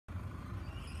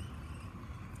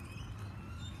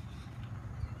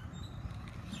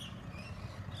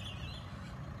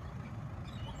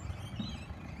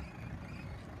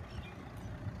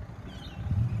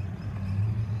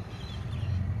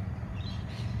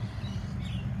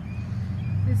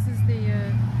is the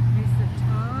recent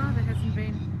tar that hasn't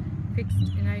been fixed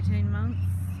in 18 months.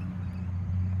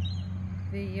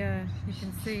 You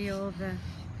can see all the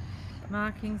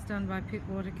markings done by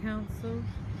Pittwater Council.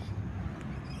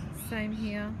 Same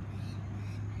here.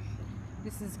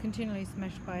 This is continually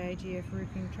smashed by AGF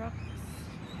roofing trucks.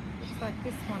 Looks like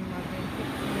this one might have been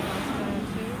fixed in the last day or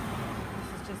two. This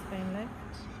has just been left.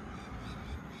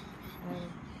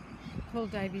 Paul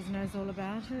Davies knows all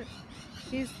about it.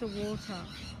 Here's the water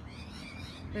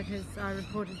that I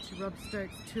reported to Rob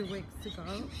Stokes 2 weeks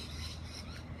ago.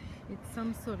 It's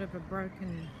some sort of a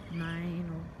broken main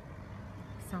or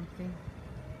something.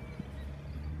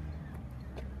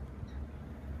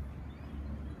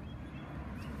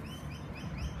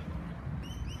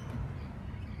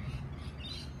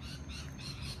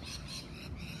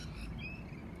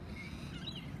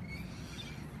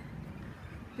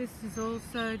 This is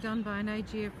also done by an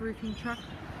AGF roofing truck.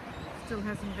 Still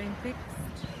hasn't been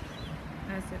fixed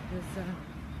as it was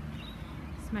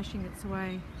smashing its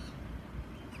way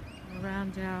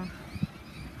around our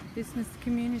business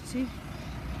community.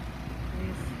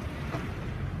 There's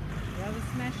the other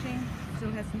smashing,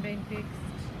 still hasn't been fixed.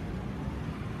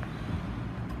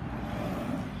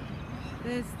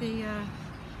 There's the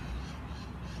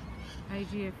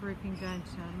AGF roofing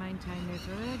don't maintain their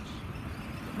verge.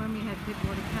 When we had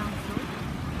Pittwater Council,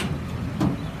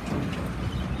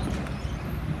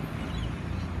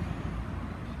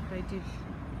 they did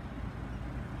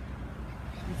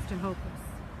this to help us.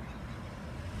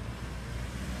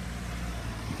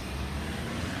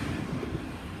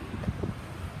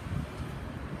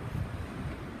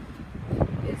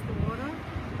 Here's the water,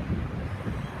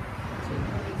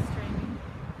 continually streaming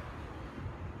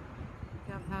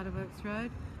down Powder Works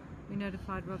Road. We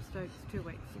notified Rob Stokes 2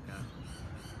 weeks ago.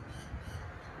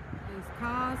 There's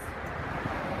cars.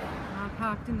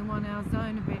 Parked in the 1 hour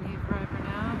zone, have been here for over an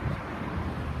hour.